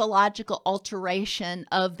 pathological alteration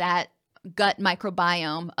of that gut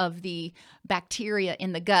microbiome of the bacteria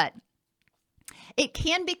in the gut. It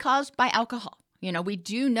can be caused by alcohol. We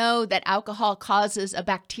do know that alcohol causes a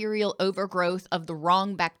bacterial overgrowth of the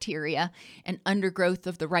wrong bacteria and undergrowth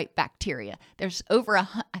of the right bacteria. There's over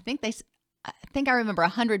I think I remember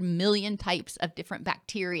 100 million types of different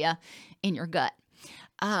bacteria in your gut.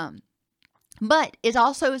 But it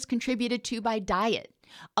also is contributed to by diet.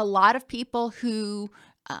 A lot of people who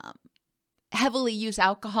heavily use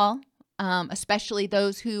alcohol, especially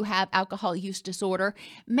those who have alcohol use disorder,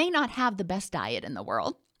 may not have the best diet in the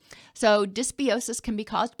world. So dysbiosis can be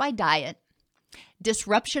caused by diet,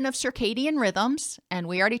 disruption of circadian rhythms, and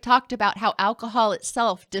we already talked about how alcohol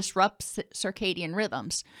itself disrupts circadian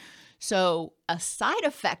rhythms. So a side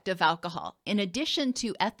effect of alcohol, in addition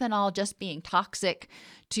to ethanol just being toxic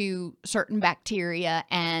to certain bacteria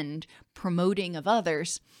and promoting of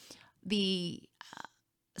others, the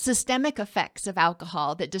systemic effects of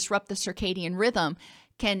alcohol that disrupt the circadian rhythm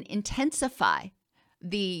can intensify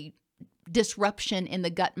the disruption in the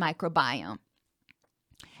gut microbiome.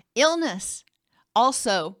 Illness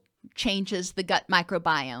also changes the gut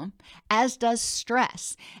microbiome, as does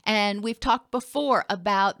stress. And we've talked before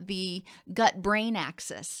about the gut-brain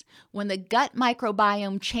axis. When the gut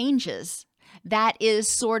microbiome changes, that is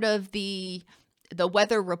sort of the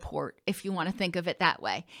weather report, if you want to think of it that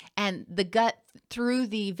way. And the gut, through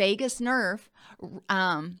the vagus nerve,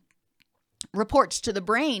 reports to the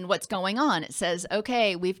brain what's going on. It says,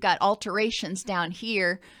 okay, we've got alterations down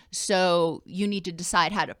here, so you need to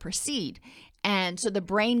decide how to proceed. And so the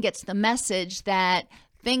brain gets the message that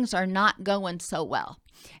things are not going so well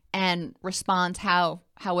and responds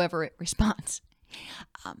however it responds.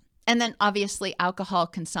 And then obviously alcohol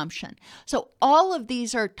consumption. So all of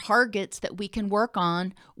these are targets that we can work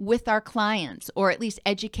on with our clients, or at least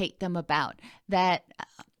educate them about, that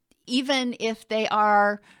even if they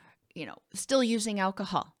are still using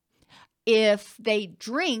alcohol, if they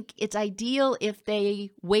drink, it's ideal if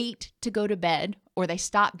they wait to go to bed or they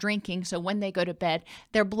stop drinking. So when they go to bed,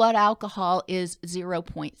 their blood alcohol is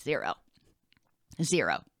 0.0.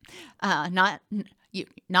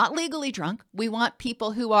 Not legally drunk. We want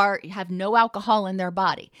people who have no alcohol in their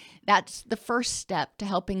body. That's the first step to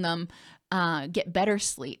helping them get better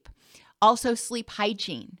sleep. Also, sleep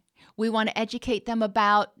hygiene. We want to educate them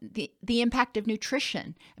about the impact of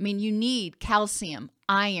nutrition. I mean, you need calcium,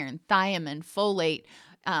 iron, thiamine, folate,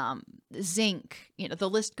 zinc, the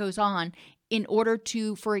list goes on, in order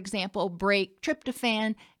to, for example, break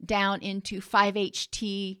tryptophan down into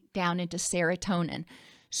 5-HT, down into serotonin.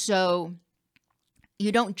 So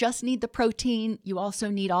you don't just need the protein, you also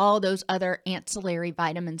need all those other ancillary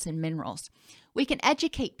vitamins and minerals. We can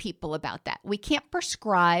educate people about that. We can't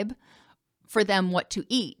prescribe for them what to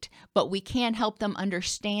eat, but we can help them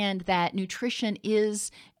understand that nutrition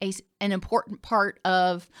is an important part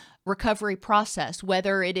of recovery process,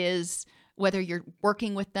 whether you're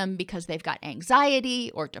working with them because they've got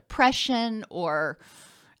anxiety or depression or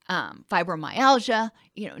fibromyalgia.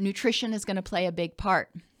 Nutrition is going to play a big part.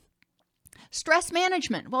 Stress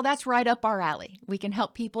management, well, that's right up our alley. We can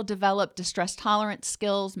help people develop distress tolerance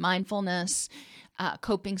skills, mindfulness,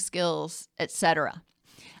 coping skills, etc.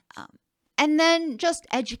 And then just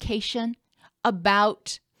education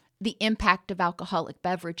about the impact of alcoholic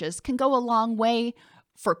beverages can go a long way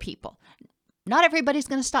for people. Not everybody's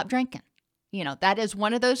going to stop drinking. That is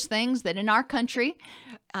one of those things that in our country,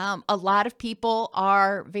 a lot of people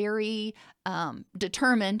are very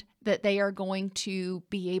determined that they are going to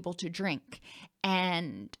be able to drink,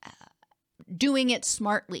 and doing it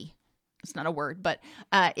smartly. It's not a word, but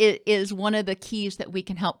it is one of the keys that we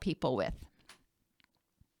can help people with.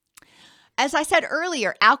 As I said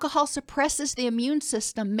earlier, alcohol suppresses the immune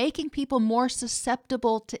system, making people more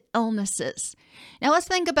susceptible to illnesses. Now let's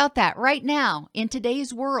think about that right now in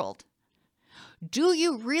today's world. Do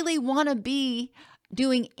you really want to be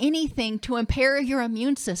doing anything to impair your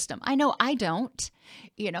immune system? I know I don't.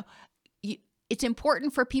 It's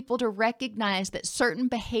important for people to recognize that certain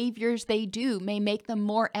behaviors they do may make them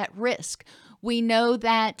more at risk. We know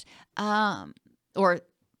that,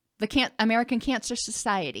 American Cancer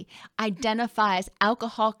Society identifies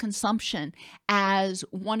alcohol consumption as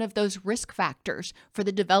one of those risk factors for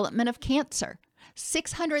the development of cancer.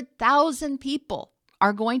 600,000 people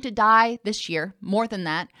are going to die this year, more than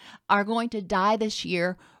that, are going to die this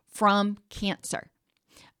year from cancer.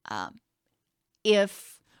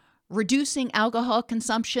 If reducing alcohol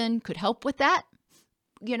consumption could help with that,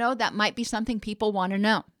 that might be something people want to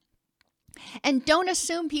know. And don't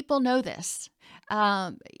assume people know this.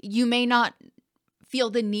 You may not feel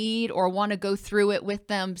the need or want to go through it with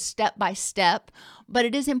them step by step, but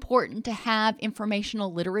it is important to have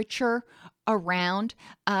informational literature around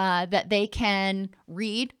that they can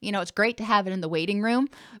read. It's great to have it in the waiting room,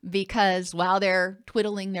 because while they're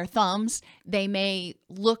twiddling their thumbs, they may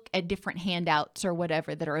look at different handouts or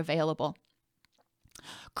whatever that are available.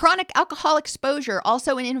 Chronic alcohol exposure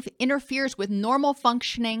also interferes with normal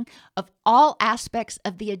functioning of all aspects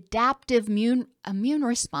of the adaptive immune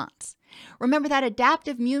response. Remember that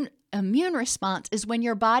adaptive immune response is when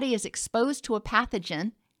your body is exposed to a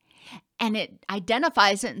pathogen and it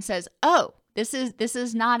identifies it and says, oh, this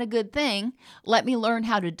is not a good thing. Let me learn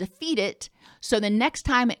how to defeat it, so the next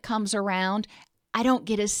time it comes around, I don't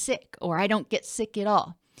get as sick, or I don't get sick at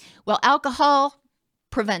all. Well, alcohol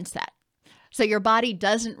prevents that. So your body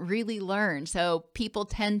doesn't really learn. So people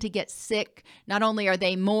tend to get sick. Not only are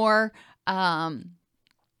they more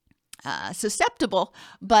susceptible,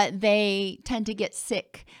 but they tend to get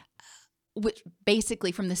sick, which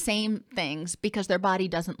basically from the same things, because their body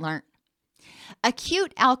doesn't learn.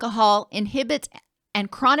 Acute alcohol inhibits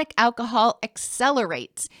and chronic alcohol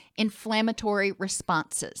accelerates inflammatory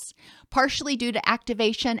responses, partially due to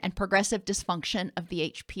activation and progressive dysfunction of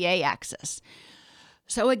the HPA axis.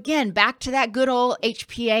 So again, back to that good old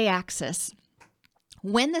HPA axis.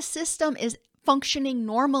 When the system is functioning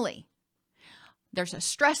normally, there's a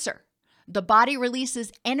stressor. The body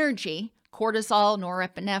releases energy, cortisol,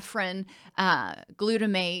 norepinephrine,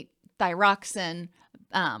 glutamate, thyroxine,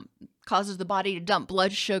 causes the body to dump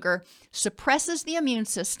blood sugar, suppresses the immune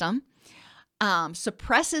system,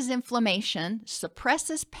 suppresses inflammation,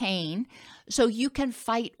 suppresses pain, so you can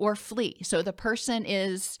fight or flee. So the person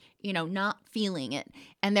is, not feeling it,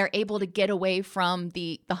 and they're able to get away from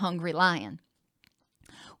the hungry lion.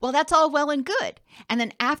 Well, that's all well and good. And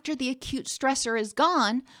then after the acute stressor is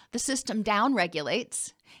gone, the system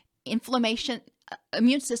downregulates,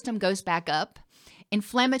 immune system goes back up,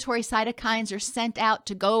 inflammatory cytokines are sent out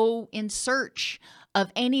to go in search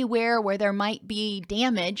of anywhere where there might be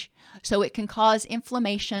damage, so it can cause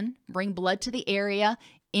inflammation, bring blood to the area,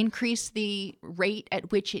 increase the rate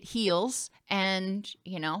at which it heals, and,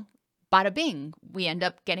 bada bing, we end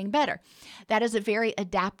up getting better. That is a very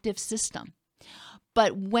adaptive system.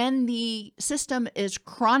 But when the system is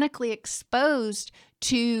chronically exposed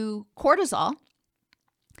to cortisol,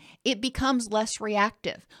 it becomes less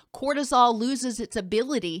reactive. Cortisol loses its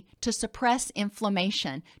ability to suppress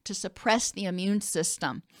inflammation, to suppress the immune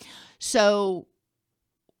system. So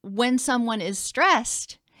when someone is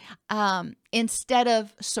stressed, instead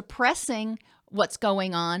of suppressing what's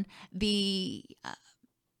going on, the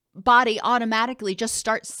body automatically just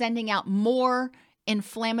starts sending out more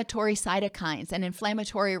inflammatory cytokines and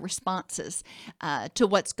inflammatory responses to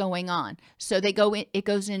what's going on. So it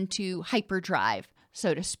goes into hyperdrive,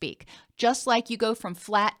 so to speak. Just like you go from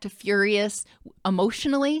flat to furious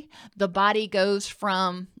emotionally, the body goes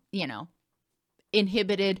from,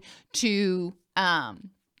 inhibited to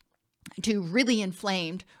really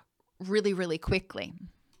inflamed really, really quickly.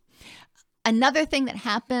 Another thing that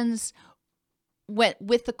happens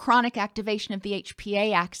with the chronic activation of the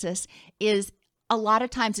HPA axis is a lot of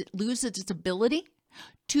times it loses its ability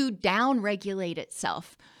to downregulate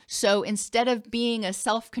itself. So instead of being a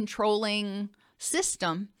self-controlling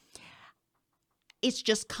system, it's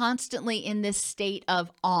just constantly in this state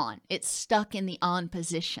of on. It's stuck in the on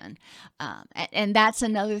position. And that's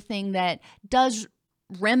another thing that does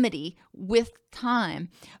remedy with time.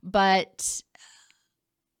 But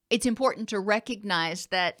it's important to recognize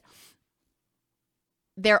that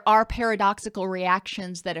there are paradoxical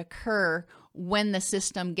reactions that occur when the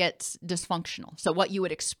system gets dysfunctional. So what you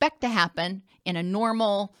would expect to happen in a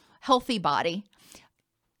normal, healthy body,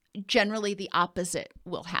 generally the opposite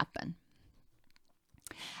will happen.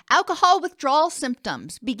 Alcohol withdrawal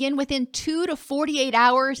symptoms begin within 2 to 48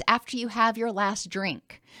 hours after you have your last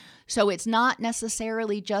drink. So it's not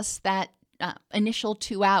necessarily just that initial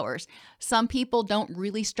 2 hours. Some people don't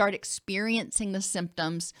really start experiencing the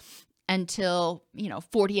symptoms until,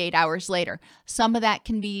 48 hours later. Some of that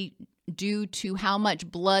can be due to how much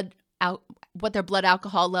what their blood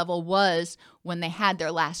alcohol level was when they had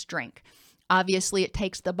their last drink. Obviously, it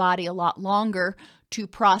takes the body a lot longer to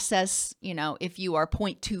process, if you are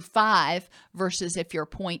 0.25 versus if you're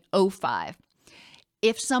 0.05.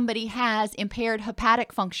 If somebody has impaired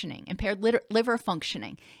hepatic functioning, impaired liver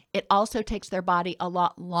functioning, it also takes their body a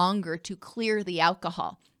lot longer to clear the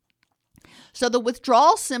alcohol. So the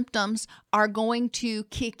withdrawal symptoms are going to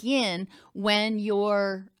kick in when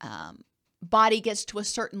your body gets to a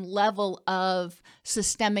certain level of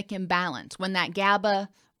systemic imbalance, when that GABA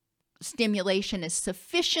stimulation is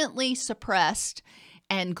sufficiently suppressed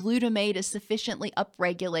and glutamate is sufficiently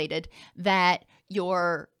upregulated that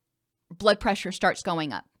your blood pressure starts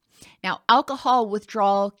going up. Now, alcohol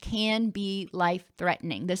withdrawal can be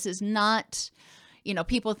life-threatening. This is not,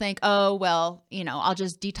 people think, oh, well, I'll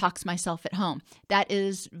just detox myself at home. That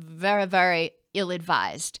is very, very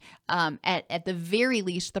ill-advised. At the very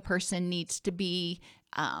least, the person needs to be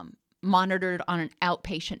monitored on an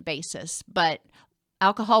outpatient basis. But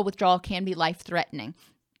alcohol withdrawal can be life-threatening.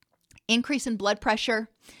 Increase in blood pressure,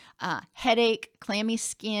 headache, clammy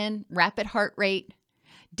skin, rapid heart rate,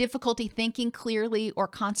 difficulty thinking clearly or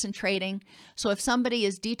concentrating. So if somebody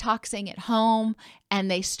is detoxing at home and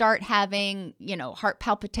they start having, heart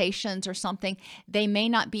palpitations or something, they may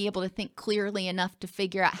not be able to think clearly enough to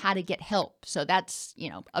figure out how to get help. So that's,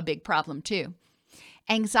 a big problem too.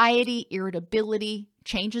 Anxiety, irritability,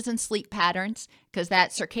 changes in sleep patterns, because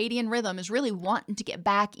that circadian rhythm is really wanting to get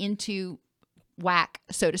back into whack,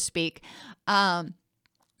 so to speak.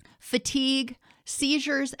 Fatigue,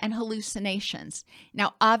 seizures, and hallucinations.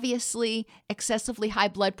 Now, obviously, excessively high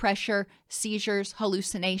blood pressure, seizures,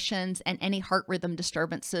 hallucinations, and any heart rhythm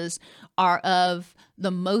disturbances are of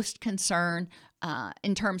the most concern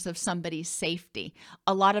in terms of somebody's safety.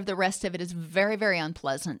 A lot of the rest of it is very, very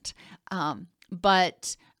unpleasant.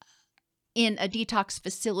 But in a detox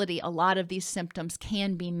facility, a lot of these symptoms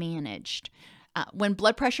can be managed. When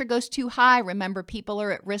blood pressure goes too high, remember, people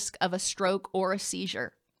are at risk of a stroke or a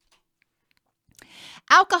seizure.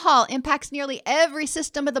 Alcohol impacts nearly every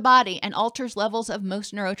system of the body and alters levels of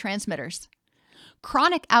most neurotransmitters.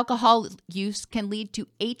 Chronic alcohol use can lead to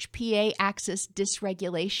HPA axis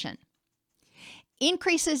dysregulation.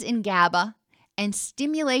 Increases in GABA and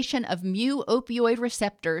stimulation of mu-opioid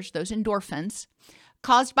receptors, those endorphins,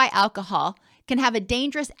 caused by alcohol can have a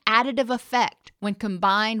dangerous additive effect when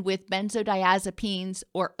combined with benzodiazepines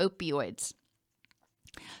or opioids.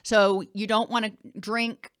 So you don't want to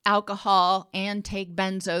drink alcohol and take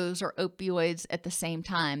benzos or opioids at the same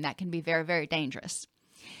time. That can be very, very dangerous.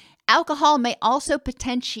 Alcohol may also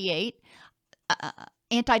potentiate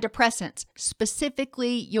antidepressants,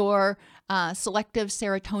 specifically your selective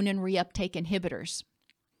serotonin reuptake inhibitors.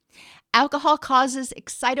 Alcohol causes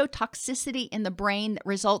excitotoxicity in the brain that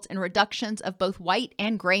results in reductions of both white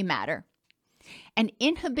and gray matter. An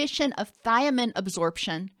inhibition of thiamine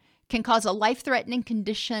absorption can cause a life-threatening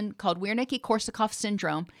condition called Wernicke-Korsakoff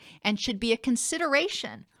syndrome and should be a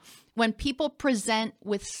consideration when people present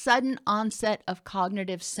with sudden onset of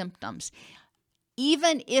cognitive symptoms,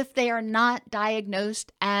 even if they are not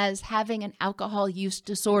diagnosed as having an alcohol use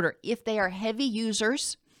disorder. If they are heavy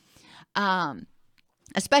users,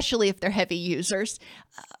 especially if they're heavy users,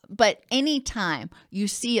 but anytime you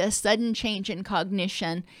see a sudden change in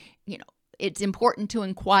cognition, it's important to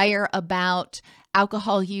inquire about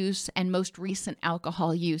alcohol use and most recent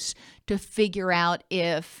alcohol use to figure out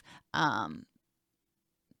if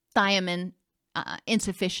thiamine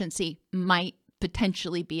insufficiency might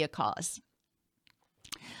potentially be a cause.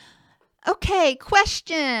 Okay,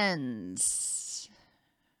 questions.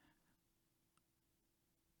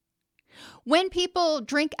 When people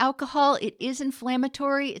drink alcohol, it is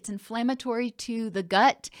inflammatory. It's inflammatory to the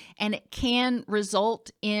gut, and it can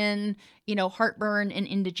result in, heartburn and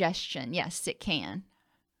indigestion. Yes, it can.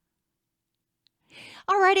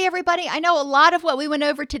 Alrighty, everybody. I know a lot of what we went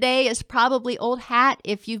over today is probably old hat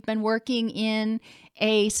if you've been working in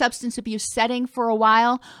a substance abuse setting for a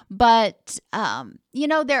while, but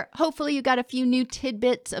hopefully you got a few new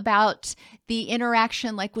tidbits about the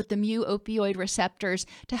interaction, like with the mu-opioid receptors,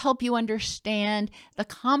 to help you understand the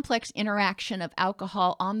complex interaction of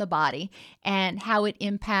alcohol on the body and how it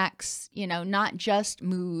impacts, not just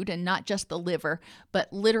mood and not just the liver,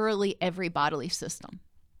 but literally every bodily system.